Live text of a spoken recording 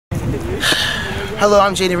Hello,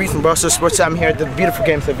 I'm Jaden Reed from Barstool Sports. I'm here at the beautiful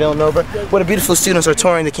campus of Villanova, where the beautiful students are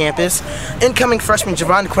touring the campus. Incoming freshman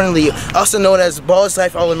Javon Quinley, also known as Balls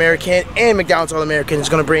Life All-American and McDonald's All-American, is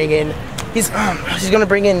going to bring in. He's going to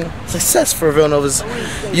bring in success for Villanova's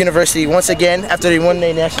University once again. After they won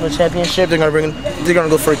the national championship, they're going to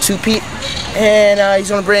go for a two-peat, and he's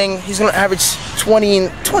going to average 20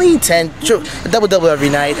 and 10, a double-double every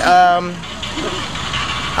night.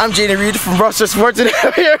 I'm Jaden Reed from Barstool Sports and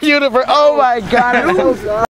I'm here at University. Oh my God!